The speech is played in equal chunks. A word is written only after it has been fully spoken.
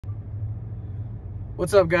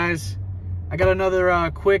What's up, guys? I got another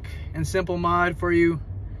quick and simple mod for you.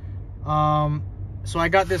 So I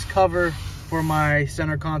got this cover for my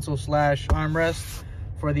center console slash armrest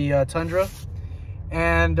for the Tundra,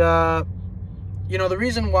 and you know, the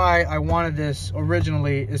reason why I wanted this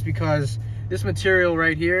originally is because this material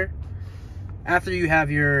right here, after you have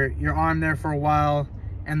your arm there for a while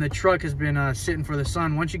and the truck has been sitting for the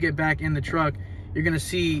sun, once you get back in the truck, you're gonna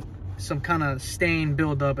see some kind of stain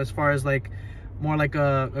build up, as far as like more like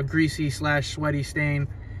a greasy slash sweaty stain.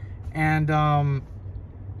 And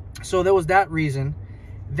so there was that reason.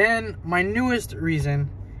 Then my newest reason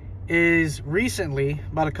is recently,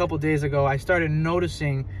 about a couple days ago, I started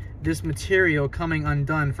noticing this material coming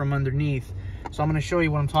undone from underneath. So I'm going to show you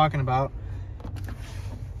what I'm talking about.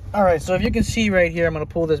 All right, so if you can see right here, I'm going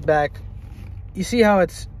to pull this back. You see how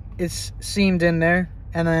it's seamed in there,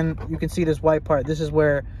 and then you can see this white part. This is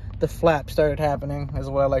where the flap started happening, is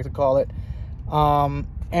what I like to call it.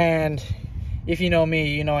 And if you know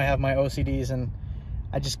me, you know I have my OCDs, and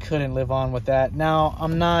I just couldn't live on with that. Now,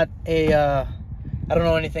 I'm not a I don't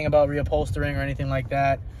know anything about reupholstering or anything like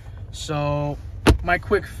that, so my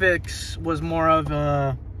quick fix was more of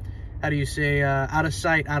a, how do you say, out of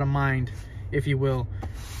sight, out of mind, if you will.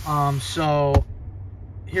 So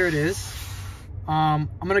here it is. I'm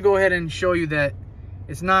gonna go ahead and show you that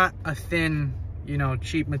it's not a thin, you know,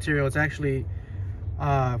 cheap material. It's actually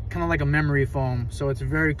kind of like a memory foam, so it's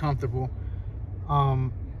very comfortable.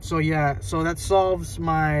 So yeah, so that solves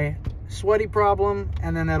my sweaty problem,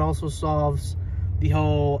 and then that also solves the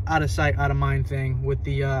whole out of sight, out of mind thing with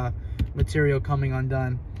the material coming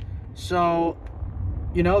undone. So,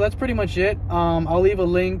 you know, that's pretty much it. I'll leave a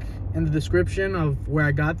link in the description of where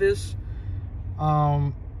I got this.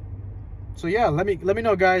 So yeah, let me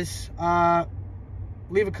know, guys.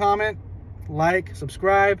 Leave a comment, like,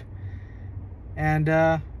 subscribe, and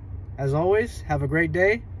as always, have a great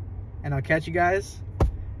day, and I'll catch you guys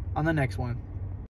on the next one.